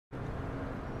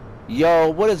Yo,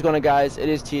 what is going on, guys? It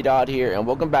is T Dot here, and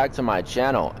welcome back to my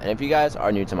channel. And if you guys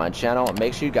are new to my channel,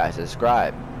 make sure you guys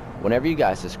subscribe. Whenever you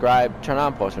guys subscribe, turn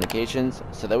on post notifications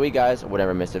so that way you guys will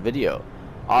never miss a video.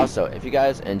 Also, if you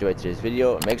guys enjoyed today's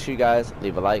video, make sure you guys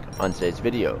leave a like on today's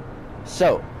video.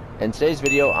 So, in today's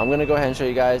video, I'm going to go ahead and show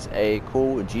you guys a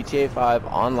cool GTA 5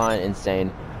 online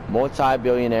insane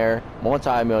multi-millionaire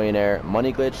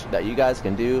money glitch that you guys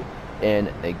can do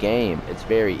in the game. It's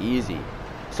very easy.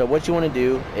 So what you want to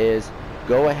do is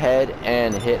go ahead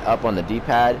and hit up on the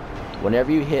D-pad.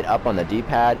 Whenever you hit up on the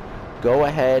D-pad, go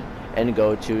ahead and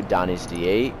go to Dynasty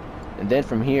 8, and then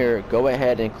from here go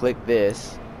ahead and click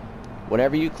this.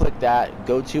 Whenever you click that,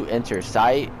 go to enter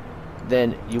site.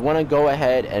 Then you want to go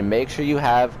ahead and make sure you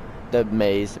have the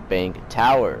Maze Bank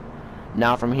Tower.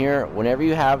 Now from here, whenever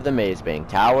you have the Maze Bank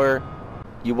Tower,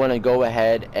 you want to go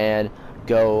ahead and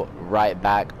go right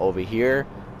back over here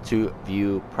to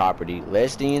view property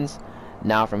listings.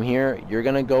 Now from here, you're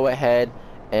gonna go ahead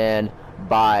and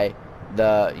buy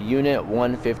the unit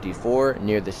 154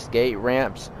 near the skate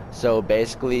ramps, so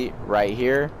basically right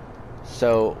here.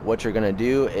 So what you're gonna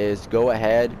do is go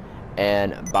ahead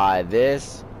and buy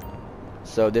this.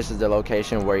 So this is the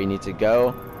location where you need to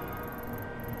go.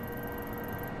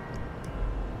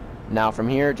 Now from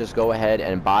here, just go ahead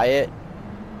and buy it.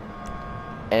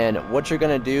 And what you're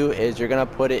gonna do is you're gonna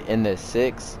put it in the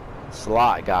 6th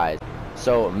slot, guys.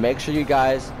 So make sure you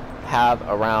guys have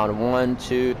around 1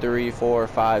 2 3 4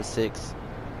 5 6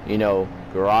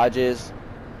 garages,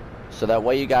 so that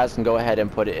way you guys can go ahead and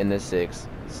put it in the 6th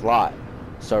slot.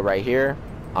 So right here,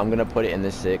 I'm gonna put it in the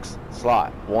 6th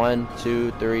slot. 1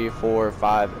 2 3 4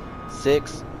 5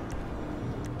 6.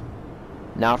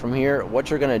 Now from here, what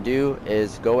you're gonna do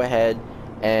is go ahead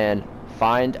and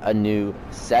find a new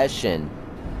session.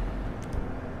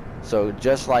 So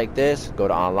just like this, go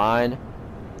to online,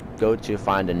 go to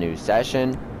find a new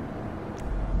session.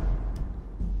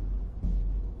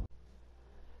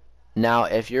 Now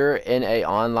if you're in a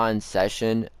online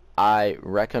session, I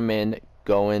recommend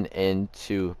going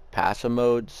into passive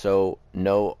mode so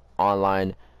no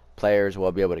online players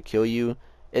will be able to kill you.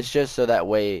 It's just so that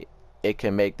way it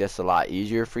can make this a lot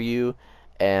easier for you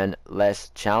and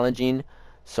less challenging.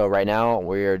 So right now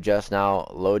we're just now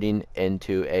loading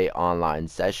into a online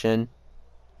session.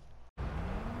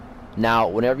 Now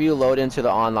whenever you load into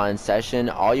the online session,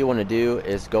 all you want to do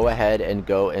is go ahead and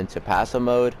go into passive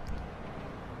mode.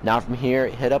 Now from here,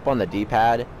 hit up on the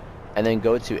D-pad and then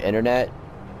go to internet.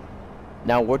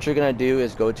 Now what you're gonna do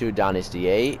is go to Dynasty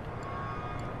 8,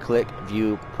 click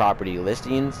view property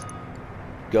listings,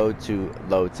 go to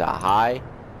low to high.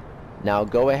 Now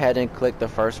go ahead and click the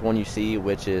first one you see,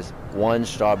 which is 1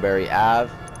 Strawberry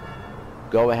Ave.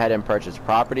 Go ahead and purchase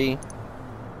property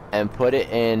and put it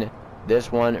in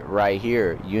this one right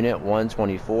here, unit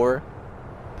 124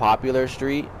 Popular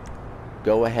Street.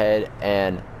 Go ahead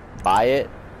and buy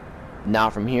it. Now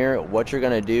from here, what you're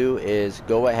gonna do is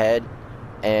go ahead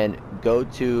and go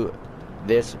to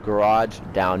this garage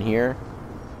down here.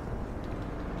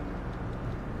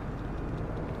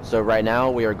 So right now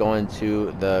we are going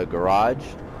to the garage.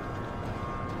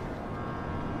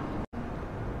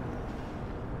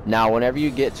 Now whenever you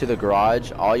get to the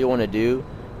garage, all you want to do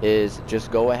is just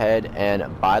go ahead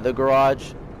and buy the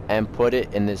garage and put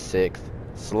it in the 6th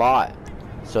slot.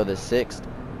 So the 6th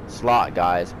slot,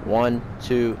 guys. 1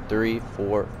 2 3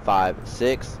 4 5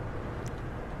 6.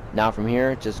 Now from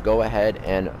here, just go ahead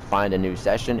and find a new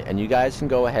session, and you guys can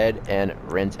go ahead and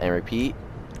rinse and repeat.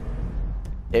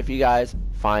 If you guys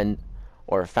find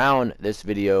or found this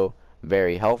video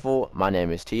very helpful, my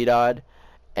name is T-Dod,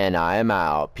 and I am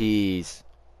out. Peace.